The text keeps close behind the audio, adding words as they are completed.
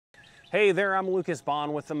Hey there, I'm Lucas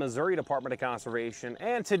Bond with the Missouri Department of Conservation,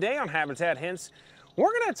 and today on Habitat Hints,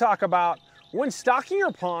 we're going to talk about when stocking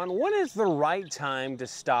your pond, when is the right time to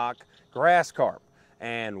stock grass carp,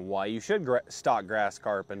 and why you should stock grass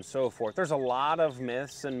carp and so forth. There's a lot of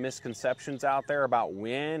myths and misconceptions out there about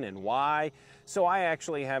when and why, so I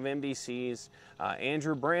actually have MDC's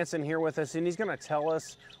Andrew Branson here with us, and he's going to tell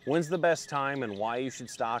us when's the best time and why you should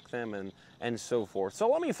stock them and so forth. So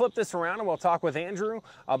let me flip this around and we'll talk with Andrew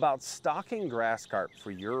about stocking grass carp for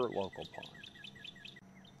your local pond.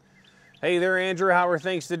 Hey there, Andrew. How are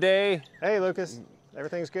things today? Hey, Lucas.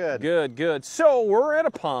 Everything's good. Good, good. So we're at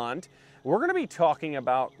a pond. We're going to be talking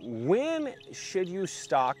about when should you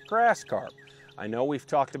stock grass carp. I know we've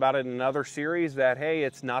talked about it in another series that, hey,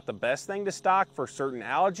 it's not the best thing to stock for certain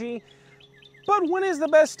algae, but when is the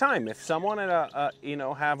best time? If someone at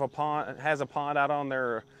has a pond out on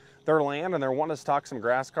their land and they're wanting to stock some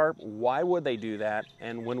grass carp, why would they do that,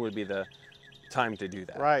 and when would be the time to do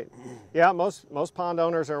that? Right. Yeah, most pond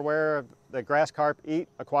owners are aware that grass carp eat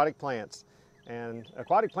aquatic plants. And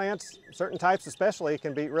aquatic plants, certain types especially,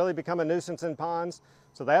 can really become a nuisance in ponds.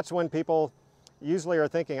 So that's when people usually are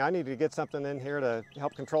thinking, I need to get something in here to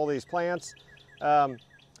help control these plants.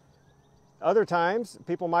 Other times,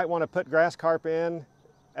 people might want to put grass carp in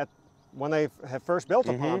when they have first built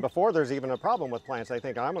a pond, before there's even a problem with plants. They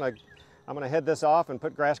think, I'm gonna head this off and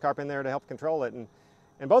put grass carp in there to help control it. And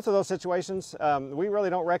in both of those situations, we really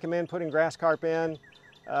don't recommend putting grass carp in.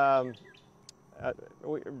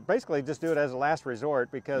 We basically just do it as a last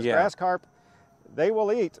resort, because grass carp, they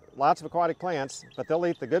will eat lots of aquatic plants, but they'll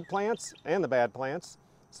eat the good plants and the bad plants.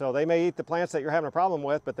 So they may eat the plants that you're having a problem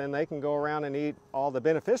with, but then they can go around and eat all the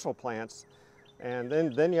beneficial plants. And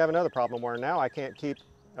then you have another problem where now I can't keep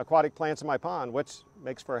aquatic plants in my pond, which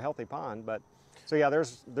makes for a healthy pond. But so yeah,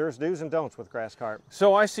 there's do's and don'ts with grass carp.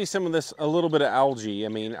 So I see some of this, a little bit of algae. I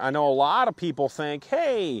mean, I know a lot of people think,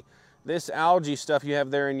 hey, this algae stuff you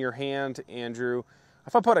have there in your hand, Andrew,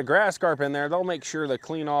 if I put a grass carp in there, they'll make sure to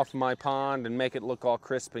clean off my pond and make it look all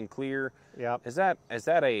crisp and clear. Yeah. Is that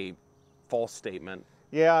a false statement?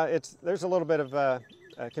 Yeah, there's a little bit of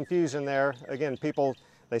confusion there. Again, people,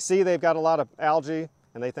 they see they've got a lot of algae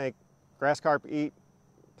and they think grass carp eat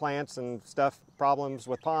plants and stuff, problems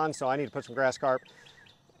with ponds, so I need to put some grass carp.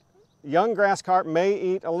 Young grass carp may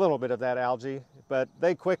eat a little bit of that algae, but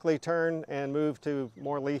they quickly turn and move to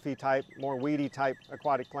more leafy type, more weedy type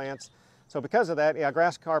aquatic plants. So because of that, yeah,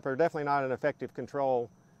 grass carp are definitely not an effective control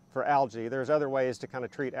for algae. There's other ways to kind of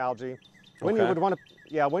treat algae. When you would want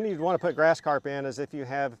to, when you'd want to put grass carp in is if you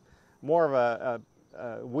have more of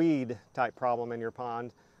a weed type problem in your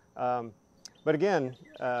pond. But again,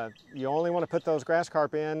 you only want to put those grass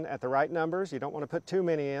carp in at the right numbers. You don't want to put too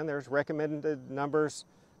many in. There's recommended numbers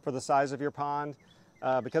for the size of your pond,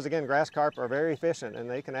 because again, grass carp are very efficient and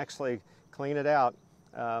they can actually clean it out.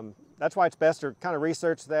 That's why it's best to kind of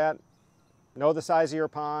research that, know the size of your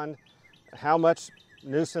pond, how much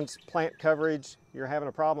nuisance plant coverage you're having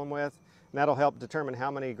a problem with, and that'll help determine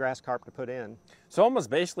how many grass carp to put in. So almost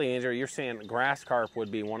basically, Andrew, you're saying grass carp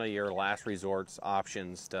would be one of your last resorts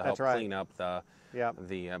options to help clean up the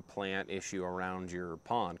plant issue around your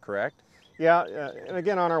pond, correct? Yeah, and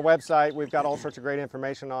again, on our website, we've got all sorts of great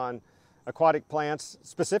information on aquatic plants,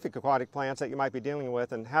 specific aquatic plants that you might be dealing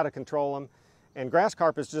with and how to control them. And grass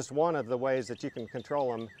carp is just one of the ways that you can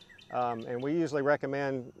control them. And we usually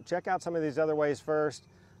recommend check out some of these other ways first.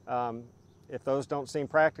 If those don't seem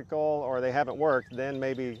practical or they haven't worked, then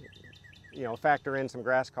maybe factor in some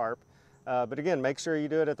grass carp. But again, make sure you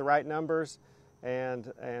do it at the right numbers,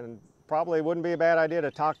 and probably wouldn't be a bad idea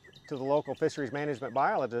to talk to the local fisheries management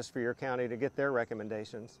biologist for your county to get their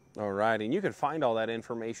recommendations. All right, and you can find all that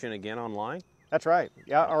information again online? That's right.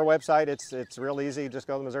 Yeah, our website, it's real easy. Just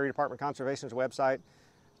go to the Missouri Department of Conservation's website,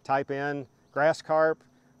 type in grass carp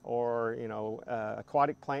or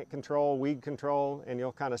aquatic plant control, weed control, and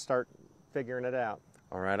you'll kind of start figuring it out.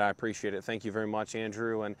 All right, I appreciate it. Thank you very much,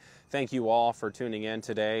 Andrew, and thank you all for tuning in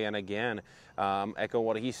today. And again, echo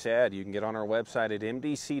what he said. You can get on our website at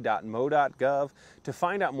mdc.mo.gov to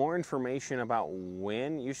find out more information about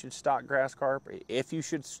when you should stock grass carp, if you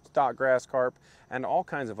should stock grass carp, and all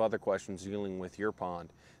kinds of other questions dealing with your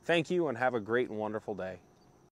pond. Thank you, and have a great and wonderful day.